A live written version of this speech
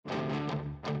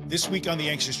This week on The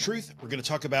Anxious Truth, we're going to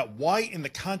talk about why, in the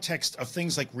context of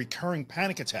things like recurring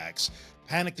panic attacks,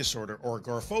 panic disorder, or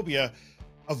agoraphobia,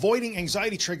 avoiding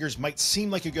anxiety triggers might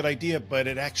seem like a good idea, but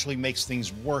it actually makes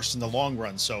things worse in the long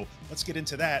run. So let's get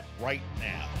into that right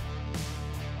now.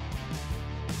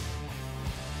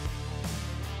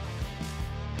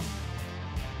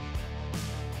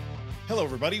 Hello,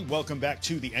 everybody. Welcome back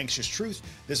to The Anxious Truth.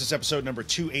 This is episode number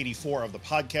 284 of the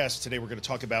podcast. Today, we're going to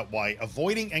talk about why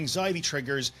avoiding anxiety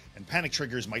triggers and panic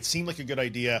triggers might seem like a good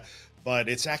idea, but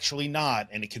it's actually not,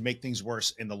 and it can make things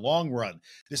worse in the long run.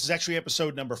 This is actually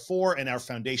episode number 4 in our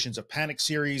Foundations of Panic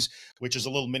series, which is a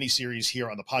little mini series here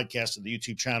on the podcast and the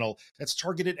YouTube channel that's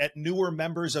targeted at newer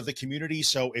members of the community.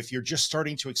 So if you're just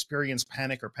starting to experience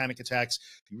panic or panic attacks,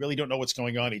 you really don't know what's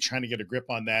going on, you're trying to get a grip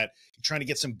on that, you're trying to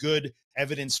get some good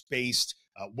evidence-based,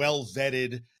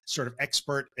 well-vetted sort of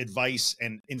expert advice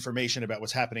and information about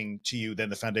what's happening to you, then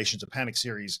the Foundations of Panic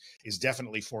series is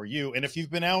definitely for you. And if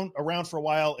you've been around for a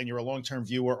while and you're a long-term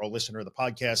viewer or listener of the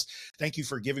podcast, thank you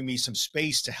for giving me some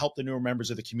space to help the newer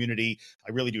members of the community.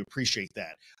 I really do appreciate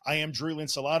that. I am Drew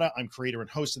Linsalata. I'm creator and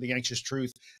host of The Anxious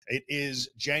Truth. It is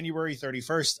January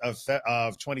 31st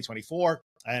of 2024.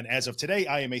 And as of today,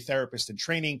 I am a therapist in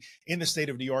training in the state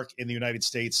of New York in the United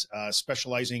States,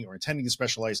 specializing or intending to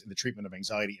specialize in the treatment of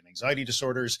anxiety and anxiety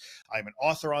disorders. I'm an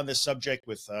author on this subject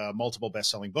with multiple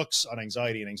best-selling books on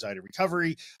anxiety and anxiety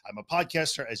recovery. I'm a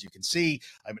podcaster, as you can see.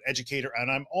 I'm an educator,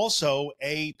 and I'm also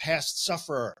a past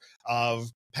sufferer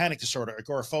of panic disorder,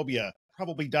 agoraphobia,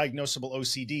 probably diagnosable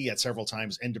OCD at several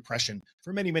times, and depression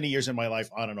for many, many years in my life,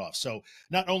 on and off. So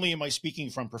not only am I speaking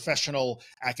from professional,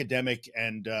 academic,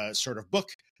 and sort of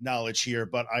book knowledge here,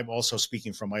 but I'm also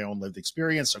speaking from my own lived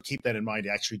experience. So keep that in mind.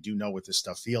 I actually do know what this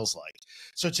stuff feels like.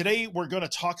 So today we're going to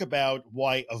talk about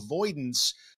why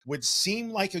avoidance would seem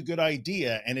like a good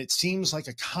idea, and it seems like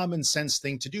a common sense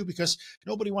thing to do because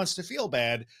nobody wants to feel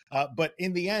bad. But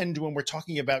in the end, when we're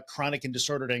talking about chronic and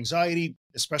disordered anxiety,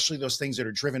 especially those things that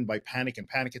are driven by panic and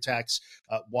panic attacks,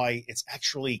 why it's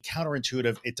actually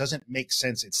counterintuitive. It doesn't make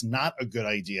sense. It's not a good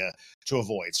idea to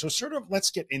avoid. So sort of let's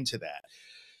get into that.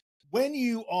 When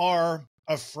you are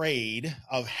afraid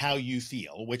of how you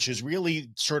feel, which is really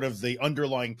sort of the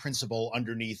underlying principle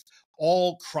underneath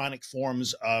all chronic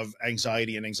forms of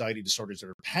anxiety and anxiety disorders that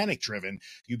are panic driven,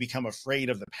 you become afraid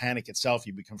of the panic itself.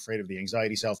 You become afraid of the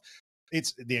anxiety itself.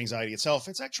 It's the anxiety itself.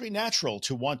 It's actually natural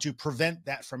to want to prevent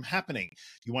that from happening.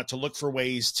 You want to look for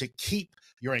ways to keep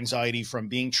your anxiety from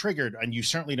being triggered, and you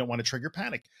certainly don't want to trigger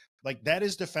panic. Like, that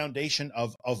is the foundation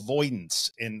of avoidance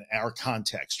in our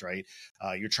context, right?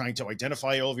 You're trying to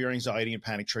identify all of your anxiety and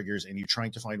panic triggers, and you're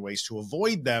trying to find ways to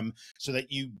avoid them so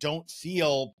that you don't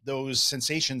feel those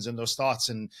sensations and those thoughts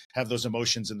and have those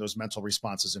emotions and those mental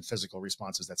responses and physical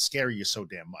responses that scare you so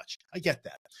damn much. I get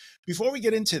that. Before we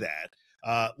get into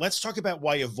that, let's talk about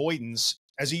why avoidance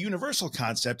as a universal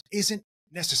concept isn't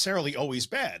necessarily always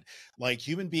bad. Like,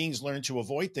 human beings learn to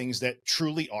avoid things that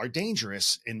truly are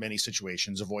dangerous in many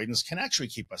situations. Avoidance can actually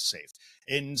keep us safe.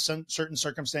 In some certain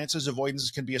circumstances,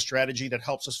 avoidance can be a strategy that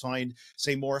helps us find,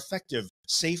 say, more effective,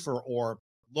 safer, or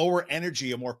lower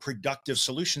energy or more productive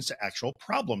solutions to actual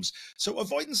problems. So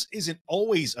avoidance isn't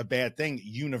always a bad thing,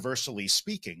 universally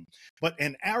speaking. But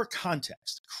in our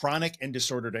context, chronic and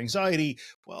disordered anxiety,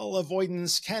 well,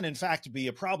 avoidance can in fact be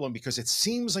a problem because it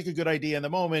seems like a good idea in the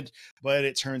moment, but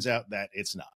it turns out that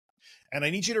it's not. And I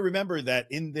need you to remember that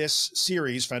in this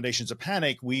series, Foundations of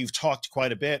Panic, we've talked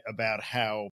quite a bit about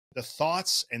how the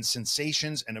thoughts and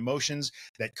sensations and emotions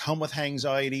that come with high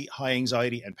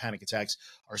anxiety and panic attacks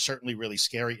are certainly really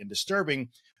scary and disturbing.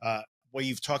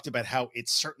 We've talked about how it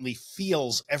certainly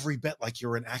feels every bit like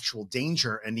you're in actual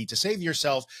danger and need to save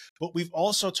yourself. But we've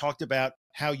also talked about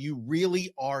how you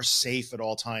really are safe at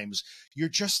all times. You're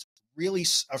just really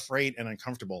afraid and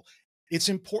uncomfortable. It's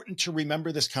important to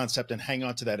remember this concept and hang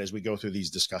on to that as we go through these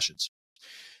discussions.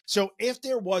 So if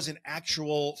there was an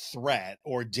actual threat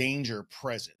or danger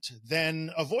present,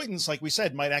 then avoidance, like we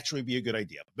said, might actually be a good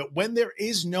idea. But when there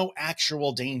is no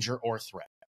actual danger or threat,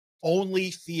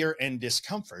 only fear and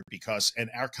discomfort, because in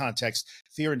our context,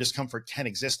 fear and discomfort can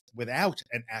exist without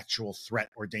an actual threat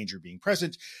or danger being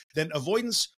present, then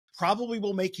avoidance probably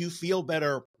will make you feel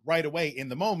better right away in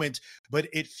the moment, but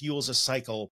it fuels a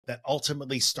cycle that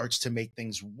ultimately starts to make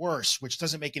things worse, which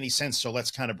doesn't make any sense. So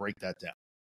let's kind of break that down.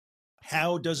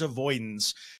 How does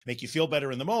avoidance make you feel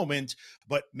better in the moment,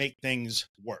 but make things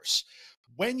worse?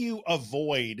 When you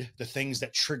avoid the things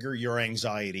that trigger your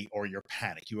anxiety or your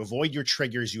panic, you avoid your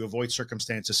triggers, you avoid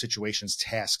circumstances, situations,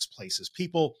 tasks, places,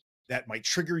 people that might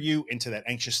trigger you into that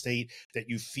anxious state that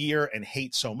you fear and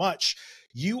hate so much,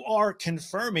 you are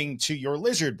confirming to your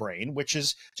lizard brain, which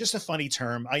is just a funny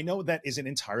term. I know that isn't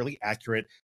entirely accurate.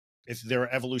 If there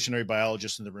are evolutionary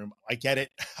biologists in the room, I get it.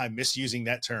 I'm misusing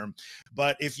that term.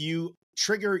 But if you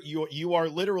trigger, you are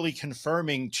literally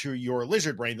confirming to your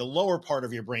lizard brain, the lower part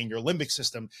of your brain, your limbic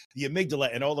system, the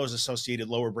amygdala, and all those associated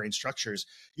lower brain structures.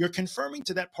 You're confirming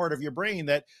to that part of your brain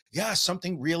that, yeah,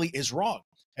 something really is wrong.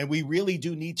 And we really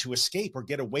do need to escape or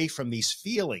get away from these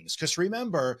feelings. Because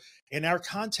remember, in our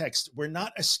context, we're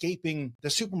not escaping the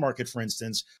supermarket, for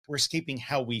instance, we're escaping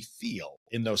how we feel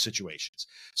in those situations.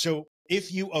 So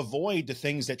if you avoid the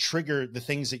things that trigger the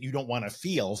things that you don't want to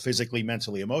feel physically,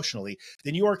 mentally, emotionally,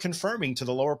 then you are confirming to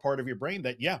the lower part of your brain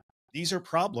that, yeah, these are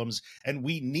problems and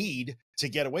we need to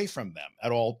get away from them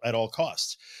at all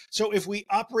costs. So if we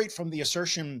operate from the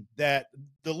assertion that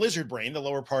the lizard brain, the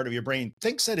lower part of your brain,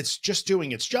 thinks that it's just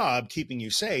doing its job, keeping you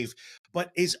safe,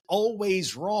 but is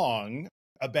always wrong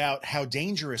about how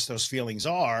dangerous those feelings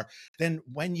are, then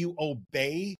when you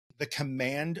obey the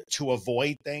command to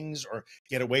avoid things or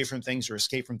get away from things or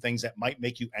escape from things that might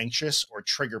make you anxious or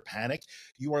trigger panic,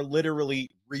 you are literally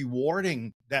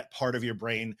rewarding that part of your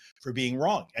brain for being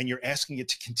wrong. And you're asking it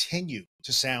to continue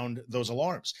to sound those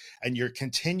alarms. And you're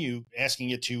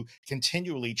asking it to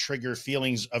continually trigger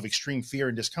feelings of extreme fear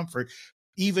and discomfort,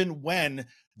 even when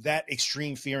that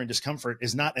extreme fear and discomfort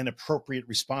is not an appropriate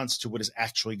response to what is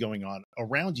actually going on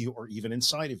around you or even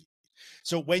inside of you.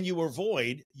 So when you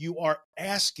avoid, you are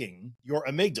asking your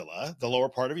amygdala, the lower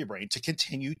part of your brain, to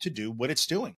continue to do what it's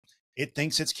doing. It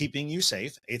thinks it's keeping you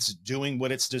safe. It's doing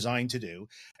what it's designed to do.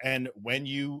 And when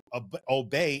you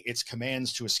obey its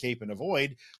commands to escape and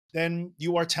avoid, then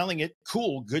you are telling it,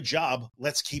 cool, good job.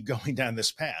 Let's keep going down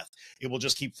this path. It will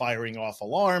just keep firing off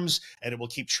alarms and it will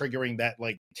keep triggering that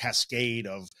like cascade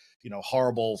of,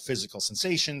 horrible physical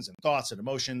sensations and thoughts and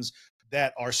emotions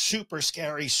that are super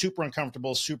scary, super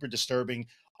uncomfortable, super disturbing,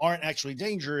 aren't actually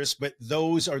dangerous, but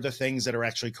those are the things that are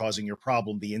actually causing your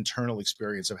problem, the internal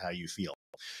experience of how you feel.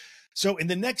 So in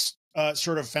the next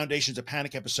sort of Foundations of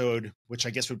Panic episode, which I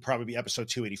guess would probably be episode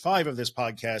 285 of this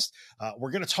podcast,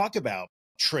 we're going to talk about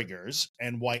triggers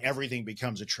and why everything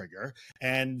becomes a trigger,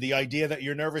 and the idea that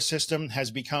your nervous system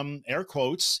has become, air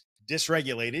quotes,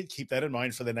 dysregulated. Keep that in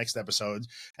mind for the next episode.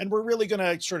 And we're really going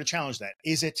to sort of challenge that.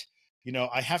 Is it,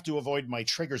 I have to avoid my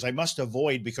triggers. I must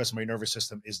avoid because my nervous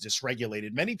system is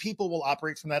dysregulated. Many people will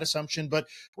operate from that assumption, but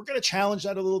we're going to challenge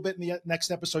that a little bit in the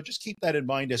next episode. Just keep that in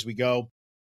mind as we go.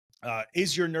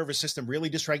 Is your nervous system really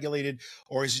dysregulated,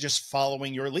 or is it just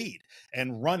following your lead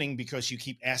and running because you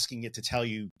keep asking it to tell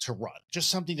you to run? Just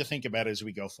something to think about as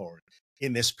we go forward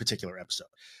in this particular episode.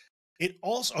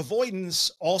 Avoidance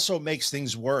also makes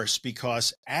things worse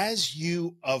because as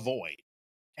you avoid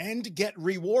and get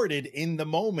rewarded in the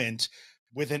moment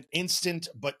with an instant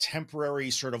but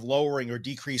temporary sort of lowering or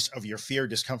decrease of your fear,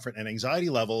 discomfort, and anxiety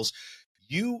levels,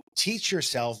 you teach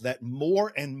yourself that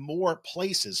more and more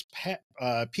places,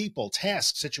 people,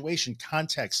 tasks, situation,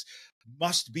 context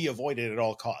must be avoided at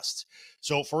all costs.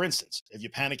 So for instance, if you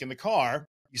panic in the car,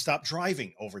 you stop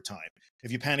driving over time.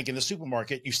 If you panic in the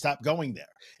supermarket, you stop going there.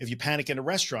 If you panic in a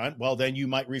restaurant, well, then you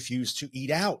might refuse to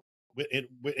eat out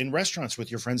in restaurants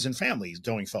with your friends and families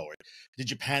going forward.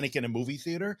 Did you panic in a movie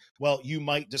theater? Well, you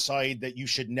might decide that you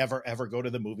should never, ever go to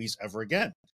the movies ever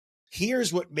again.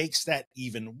 Here's what makes that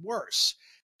even worse.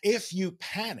 If you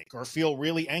panic or feel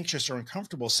really anxious or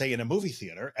uncomfortable, say in a movie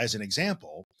theater, as an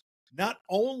example, not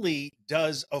only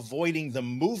does avoiding the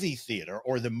movie theater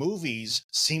or the movies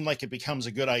seem like it becomes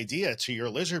a good idea to your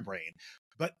lizard brain,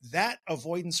 but that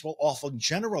avoidance will often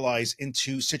generalize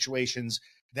into situations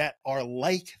that are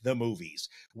like the movies,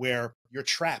 where you're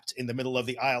trapped in the middle of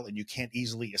the aisle and you can't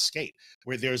easily escape,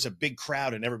 where there's a big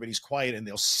crowd and everybody's quiet and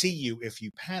they'll see you if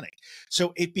you panic.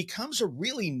 So it becomes a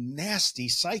really nasty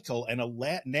cycle and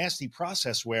a nasty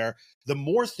process where the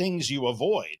more things you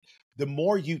avoid, the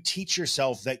more you teach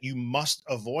yourself that you must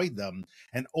avoid them.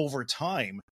 And over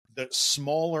time, the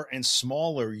smaller and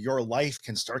smaller your life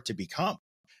can start to become,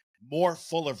 more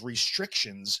full of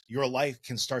restrictions your life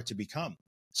can start to become.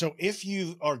 So if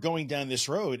you are going down this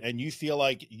road and you feel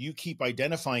like you keep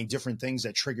identifying different things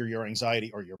that trigger your anxiety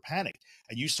or your panic,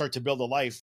 and you start to build a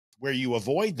life where you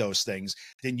avoid those things,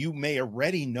 then you may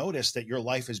already notice that your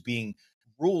life is being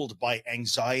ruled by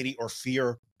anxiety or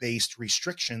fear-based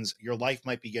restrictions. Your life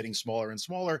might be getting smaller and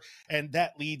smaller, and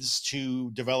that leads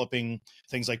to developing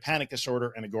things like panic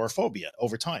disorder and agoraphobia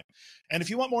over time. And if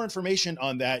you want more information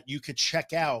on that, you could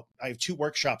check out, I have 2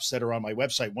 workshops that are on my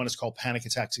website. One is called Panic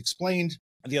Attacks Explained,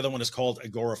 The other one is called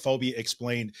Agoraphobia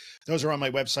Explained. Those are on my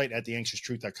website at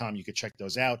theanxioustruth.com. You can check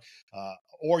those out.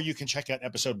 Or you can check out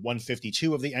episode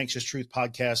 152 of the Anxious Truth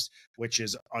podcast, which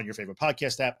is on your favorite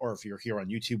podcast app, or if you're here on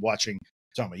YouTube watching,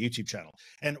 it's on my YouTube channel.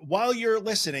 And while you're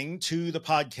listening to the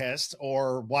podcast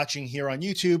or watching here on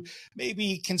YouTube,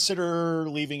 maybe consider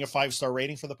leaving a 5-star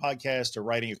rating for the podcast or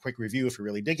writing a quick review if you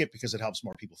really dig it, because it helps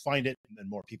more people find it and then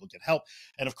more people get help.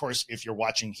 And of course, if you're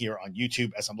watching here on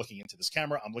YouTube, as I'm looking into this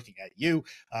camera, I'm looking at you.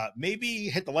 Maybe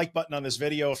hit the like button on this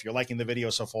video if you're liking the video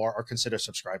so far, or consider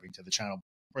subscribing to the channel.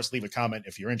 Of course, leave a comment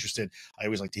if you're interested. I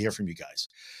always like to hear from you guys.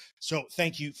 So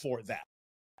thank you for that.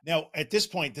 Now, at this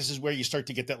point, this is where you start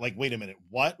to get that, like, wait a minute,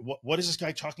 what is this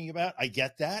guy talking about? I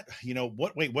get that. You know,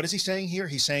 wait, what is he saying here?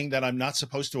 He's saying that I'm not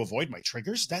supposed to avoid my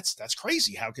triggers. That's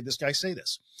crazy. How could this guy say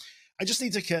this? I just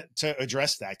need to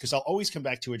address that, because I'll always come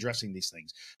back to addressing these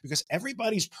things, because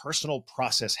everybody's personal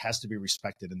process has to be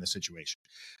respected in this situation.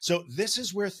 So this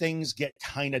is where things get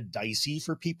kind of dicey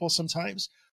for people sometimes.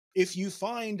 If you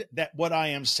find that what I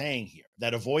am saying here,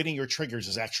 that avoiding your triggers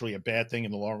is actually a bad thing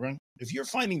in the long run, if you're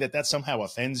finding that that somehow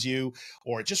offends you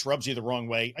or it just rubs you the wrong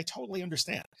way, I totally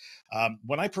understand.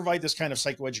 When I provide this kind of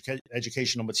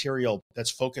psychoeducational material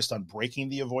that's focused on breaking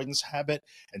the avoidance habit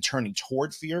and turning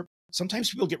toward fear, sometimes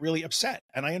people get really upset.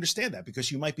 And I understand that,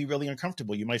 because you might be really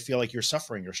uncomfortable. You might feel like you're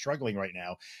suffering or struggling right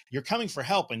now. You're coming for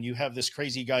help, and you have this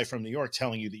crazy guy from New York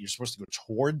telling you that you're supposed to go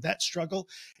toward that struggle.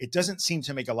 It doesn't seem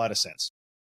to make a lot of sense.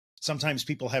 Sometimes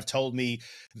people have told me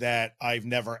that I've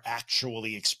never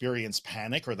actually experienced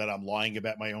panic, or that I'm lying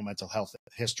about my own mental health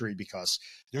history, because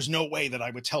there's no way that I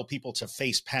would tell people to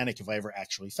face panic if I ever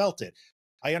actually felt it.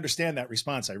 I understand that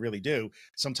response. I really do.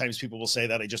 Sometimes people will say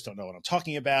that I just don't know what I'm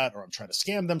talking about, or I'm trying to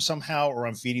scam them somehow, or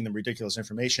I'm feeding them ridiculous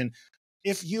information.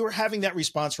 If you're having that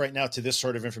response right now to this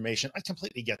sort of information, I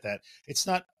completely get that. It's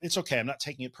okay. I'm not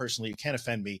taking it personally. You can't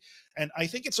offend me. And I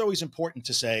think it's always important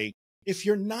to say, if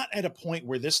you're not at a point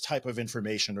where this type of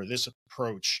information or this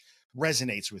approach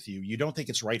resonates with you, you don't think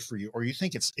it's right for you, or you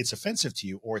think it's offensive to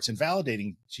you, or it's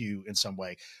invalidating to you in some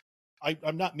way,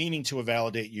 I'm not meaning to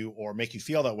invalidate you or make you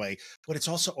feel that way, but it's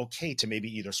also okay to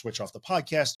maybe either switch off the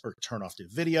podcast or turn off the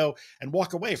video and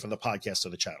walk away from the podcast or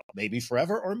the channel, maybe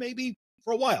forever, or maybe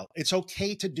for a while. It's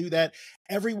okay to do that.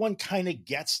 Everyone kind of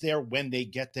gets there when they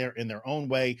get there in their own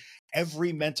way.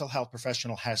 Every mental health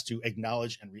professional has to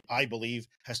acknowledge, and I believe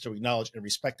has to acknowledge and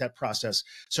respect that process.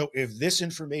 So if this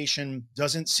information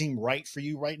doesn't seem right for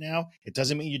you right now, it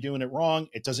doesn't mean you're doing it wrong.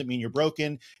 It doesn't mean you're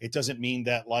broken. It doesn't mean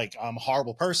that, like, I'm a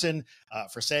horrible person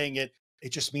for saying it.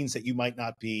 It just means that you might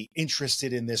not be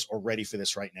interested in this or ready for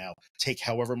this right now. Take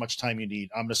however much time you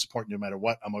need. I'm going to support you no matter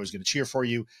what. I'm always going to cheer for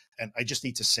you. And I just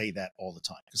need to say that all the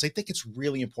time, because I think it's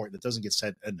really important. It doesn't get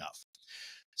said enough.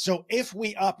 So if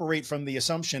we operate from the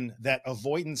assumption that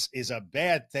avoidance is a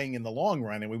bad thing in the long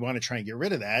run, and we want to try and get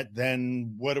rid of that,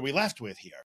 then what are we left with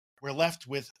here? We're left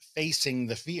with facing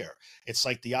the fear. It's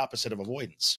like the opposite of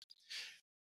avoidance.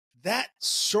 That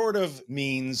sort of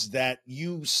means that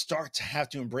you start to have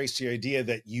to embrace the idea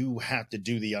that you have to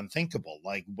do the unthinkable.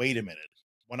 Like, wait a minute.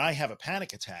 When I have a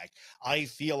panic attack, I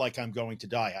feel like I'm going to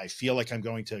die. I feel like I'm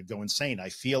going to go insane. I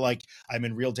feel like I'm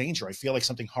in real danger. I feel like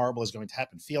something horrible is going to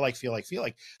happen. Feel like.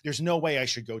 There's no way I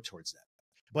should go towards that.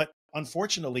 But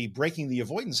unfortunately, breaking the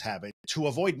avoidance habit to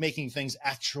avoid making things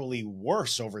actually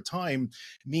worse over time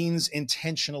means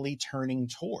intentionally turning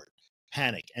toward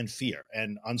panic and fear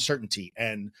and uncertainty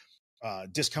and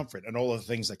discomfort and all of the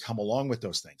things that come along with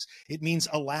those things. It means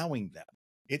allowing them.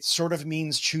 It sort of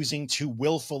means choosing to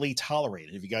willfully tolerate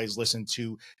it. If you guys listen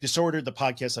to Disordered, the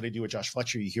podcast that I do with Josh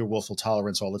Fletcher, you hear willful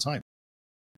tolerance all the time.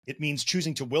 It means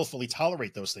choosing to willfully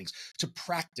tolerate those things, to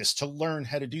practice, to learn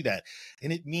how to do that.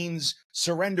 And it means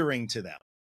surrendering to them.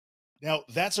 Now,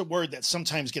 that's a word that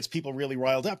sometimes gets people really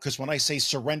riled up, because when I say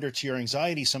surrender to your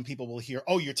anxiety, some people will hear,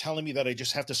 oh, you're telling me that I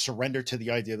just have to surrender to the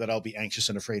idea that I'll be anxious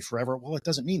and afraid forever. Well, it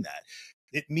doesn't mean that.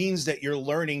 It means that you're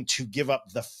learning to give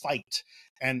up the fight.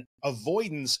 And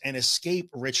avoidance and escape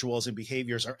rituals and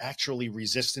behaviors are actually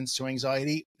resistance to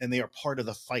anxiety, and they are part of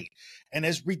the fight. And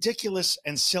as ridiculous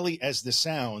and silly as this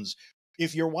sounds,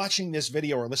 if you're watching this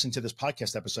video or listening to this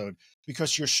podcast episode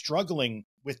because you're struggling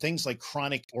with things like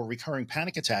chronic or recurring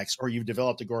panic attacks, or you've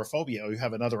developed agoraphobia, or you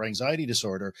have another anxiety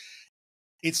disorder,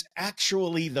 it's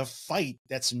actually the fight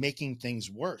that's making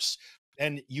things worse.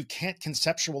 And you can't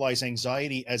conceptualize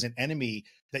anxiety as an enemy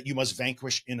that you must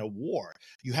vanquish in a war.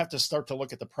 You have to start to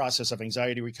look at the process of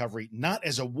anxiety recovery, not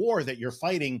as a war that you're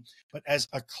fighting, but as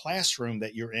a classroom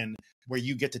that you're in, where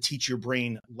you get to teach your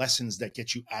brain lessons that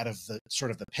get you out of the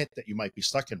sort of the pit that you might be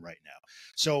stuck in right now.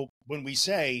 So when we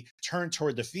say turn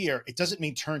toward the fear, it doesn't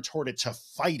mean turn toward it to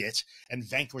fight it and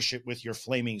vanquish it with your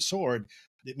flaming sword.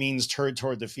 It means turn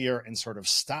toward the fear and sort of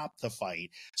stop the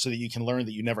fight so that you can learn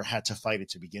that you never had to fight it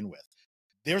to begin with.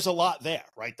 There's a lot there,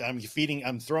 right?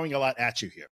 I'm throwing a lot at you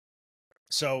here.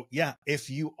 So yeah, if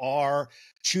you are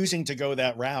choosing to go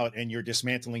that route and you're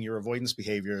dismantling your avoidance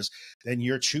behaviors, then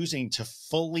you're choosing to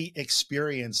fully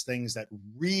experience things that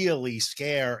really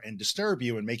scare and disturb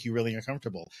you and make you really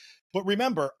uncomfortable. But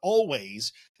remember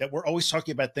always that we're always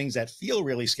talking about things that feel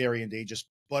really scary and dangerous,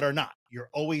 but are not. You're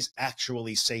always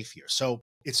actually safe here. So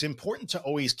it's important to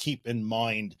always keep in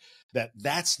mind that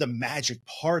that's the magic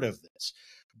part of this.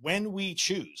 When we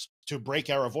choose to break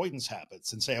our avoidance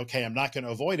habits and say, okay, I'm not going to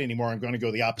avoid anymore, I'm going to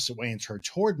go the opposite way and turn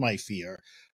toward my fear,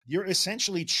 you're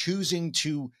essentially choosing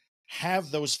to have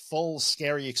those full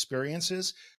scary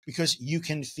experiences because you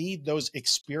can feed those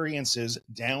experiences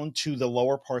down to the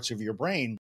lower parts of your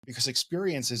brain, because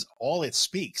experience is all it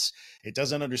speaks. It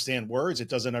doesn't understand words. It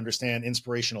doesn't understand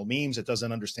inspirational memes. It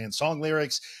doesn't understand song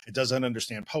lyrics. It doesn't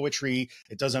understand poetry.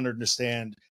 It doesn't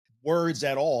understand words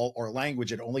at all or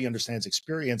language. It only understands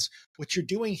experience. What you're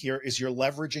doing here is you're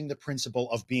leveraging the principle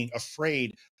of being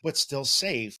afraid but still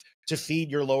safe to feed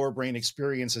your lower brain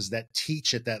experiences that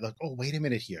teach it that, like, oh, wait a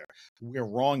minute here, we're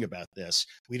wrong about this.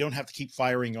 We don't have to keep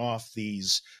firing off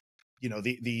these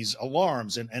these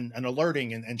alarms and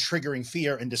alerting and triggering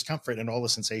fear and discomfort and all the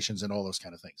sensations and all those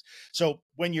kind of things. So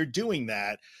when you're doing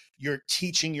that, you're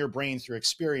teaching your brain through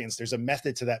experience. There's a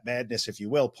method to that madness, if you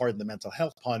will, pardon the mental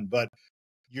health pun, but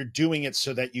you're doing it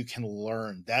so that you can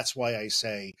learn. That's why I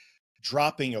say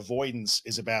dropping avoidance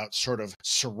is about sort of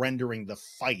surrendering the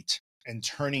fight and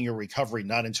turning your recovery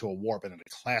not into a war, but in a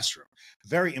classroom.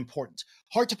 Very important.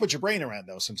 Hard to put your brain around,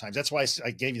 though, sometimes. That's why I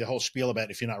gave you the whole spiel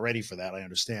about if you're not ready for that. I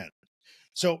understand.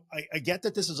 So I get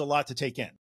that this is a lot to take in.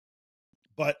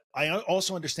 But I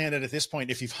also understand that at this point,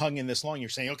 if you've hung in this long, you're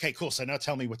saying, okay, cool. So now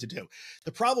tell me what to do.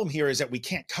 The problem here is that we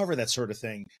can't cover that sort of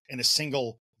thing in a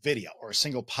single video or a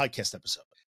single podcast episode.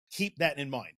 Keep that in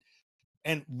mind.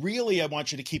 And really, I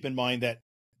want you to keep in mind that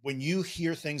when you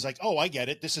hear things like, oh, I get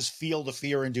it, this is feel the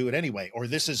fear and do it anyway, or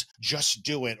this is just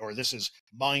do it, or this is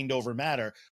mind over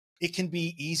matter, it can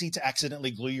be easy to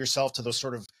accidentally glue yourself to those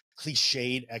sort of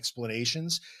cliched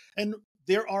explanations. And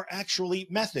there are actually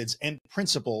methods and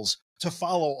principles to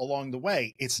follow along the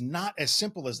way. It's not as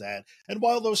simple as that. And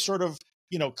while those sort of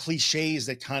cliches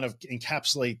that kind of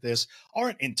encapsulate this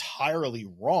aren't entirely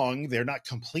wrong, they're not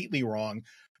completely wrong,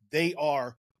 they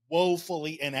are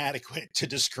woefully inadequate to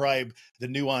describe the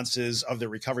nuances of the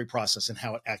recovery process and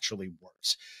how it actually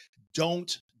works.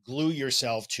 Don't glue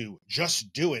yourself to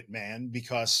just do it, man,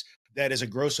 because that is a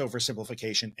gross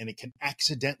oversimplification and it can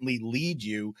accidentally lead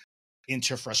you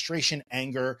into frustration,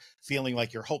 anger, feeling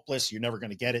like you're hopeless, you're never going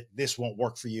to get it, this won't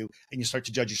work for you, and you start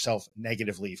to judge yourself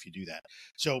negatively if you do that.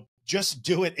 So just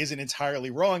do it isn't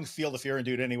entirely wrong. Feel the fear and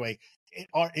do it anyway. It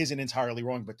isn't entirely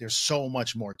wrong, but there's so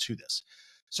much more to this.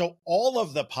 So all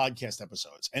of the podcast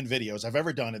episodes and videos I've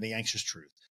ever done in The Anxious Truth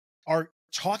are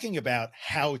talking about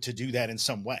how to do that in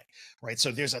some way, right?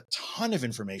 So there's a ton of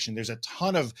information. There's a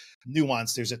ton of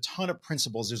nuance. There's a ton of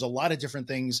principles. There's a lot of different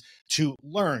things to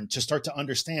learn, to start to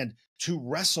understand, to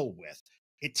wrestle with.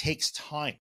 It takes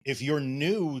time. If you're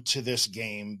new to this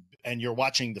game and you're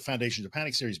watching the Foundations of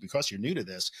Panic series because you're new to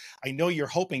this, I know you're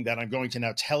hoping that I'm going to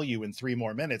now tell you in 3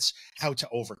 more minutes how to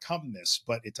overcome this,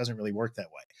 but it doesn't really work that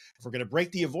way. If we're going to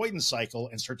break the avoidance cycle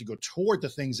and start to go toward the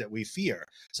things that we fear,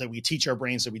 so we teach our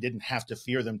brains that we didn't have to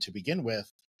fear them to begin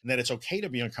with, and that it's okay to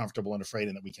be uncomfortable and afraid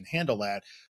and that we can handle that,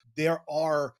 there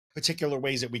are particular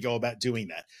ways that we go about doing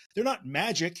that. They're not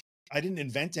magic. I didn't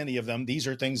invent any of them. These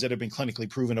are things that have been clinically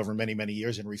proven over many, many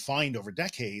years and refined over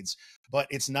decades, but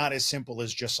it's not as simple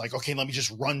as just like, okay, let me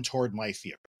just run toward my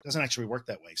fear. It doesn't actually work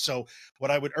that way. So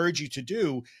what I would urge you to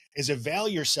do is avail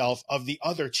yourself of the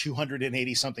other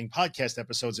 280 something podcast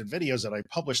episodes and videos that I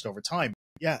published over time.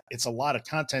 Yeah, it's a lot of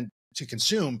content to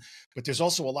consume, but there's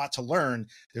also a lot to learn.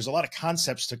 There's a lot of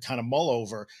concepts to kind of mull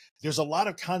over. There's a lot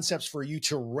of concepts for you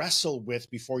to wrestle with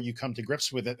before you come to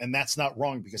grips with it. And that's not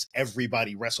wrong because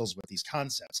everybody wrestles with these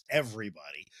concepts,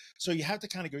 everybody. So you have to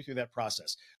kind of go through that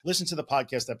process. Listen to the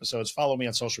podcast episodes, follow me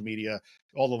on social media.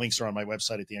 All the links are on my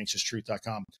website at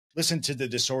theanxioustruth.com. Listen to the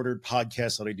Disordered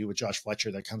podcast that I do with Josh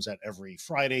Fletcher that comes out every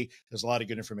Friday. There's a lot of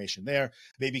good information there.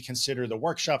 Maybe consider the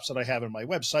workshops that I have on my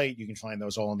website. You can find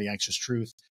those all on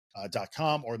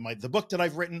theanxioustruth.com or the book that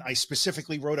I've written. I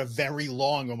specifically wrote a very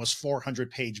long, almost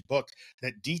 400-page book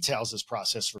that details this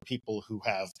process for people who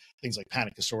have things like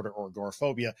panic disorder or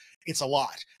agoraphobia. It's a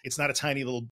lot. It's not a tiny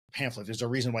little pamphlet. There's a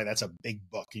reason why that's a big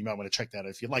book. You might want to check that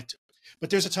out if you'd like to. But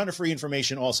there's a ton of free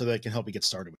information also that can help you get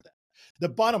started with that. The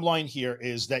bottom line here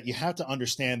is that you have to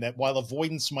understand that while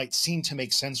avoidance might seem to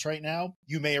make sense right now,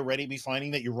 you may already be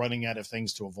finding that you're running out of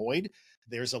things to avoid.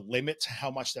 There's a limit to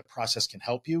how much that process can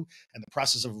help you. And the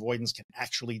process of avoidance can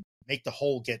actually make the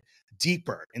hole get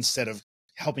deeper instead of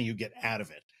helping you get out of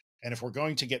it. And if we're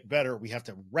going to get better, we have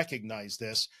to recognize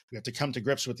this. We have to come to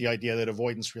grips with the idea that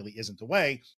avoidance really isn't the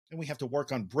way. And we have to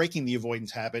work on breaking the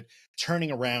avoidance habit,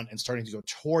 turning around and starting to go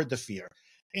toward the fear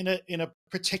in a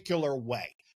particular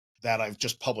way that I've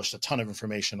just published a ton of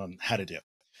information on how to do.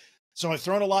 So I've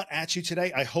thrown a lot at you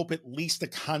today. I hope at least the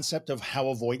concept of how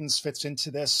avoidance fits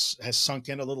into this has sunk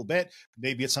in a little bit.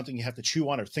 Maybe it's something you have to chew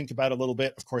on or think about a little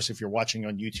bit. Of course, if you're watching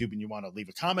on YouTube and you want to leave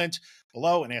a comment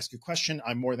below and ask a question,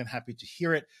 I'm more than happy to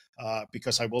hear it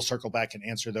because I will circle back and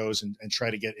answer those and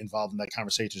try to get involved in that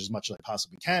conversation as much as I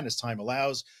possibly can as time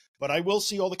allows. But I will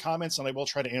see all the comments and I will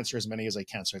try to answer as many as I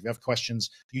can. So if you have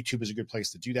questions, YouTube is a good place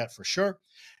to do that for sure.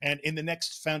 And in the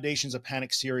next Foundations of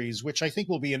Panic series, which I think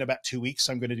will be in about 2 weeks,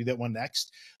 I'm going to do that one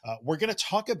next. We're going to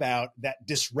talk about that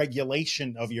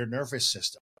dysregulation of your nervous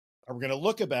system. We're going to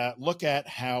look at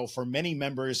how for many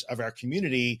members of our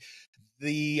community,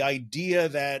 the idea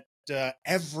that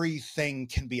everything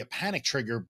can be a panic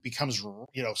trigger becomes,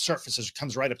 surfaces,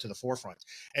 comes right up to the forefront.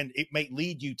 And it may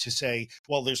lead you to say,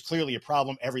 well, there's clearly a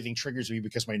problem. Everything triggers me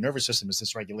because my nervous system is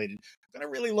dysregulated. We're going to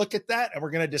really look at that and we're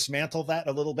going to dismantle that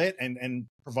a little bit and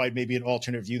provide maybe an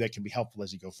alternate view that can be helpful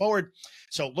as you go forward.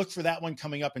 So look for that one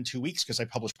coming up in 2 weeks because I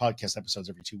publish podcast episodes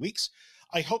every 2 weeks.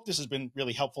 I hope this has been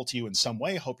really helpful to you in some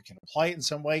way. I hope you can apply it in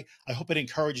some way. I hope it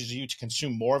encourages you to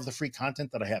consume more of the free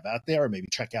content that I have out there, or maybe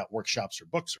check out workshops or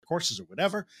books or courses or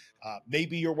whatever.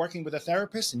 Maybe you're working with a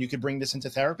therapist and you could bring this into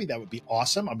therapy. That would be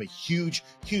awesome. I'm a huge,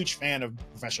 huge fan of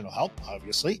professional help,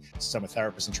 obviously, since I'm a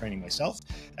therapist in training myself.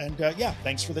 And yeah,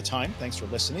 thanks for the time. Thanks for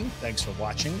listening. Thanks for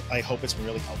watching. I hope it's been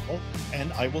really helpful.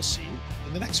 And I will see you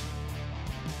in the next one.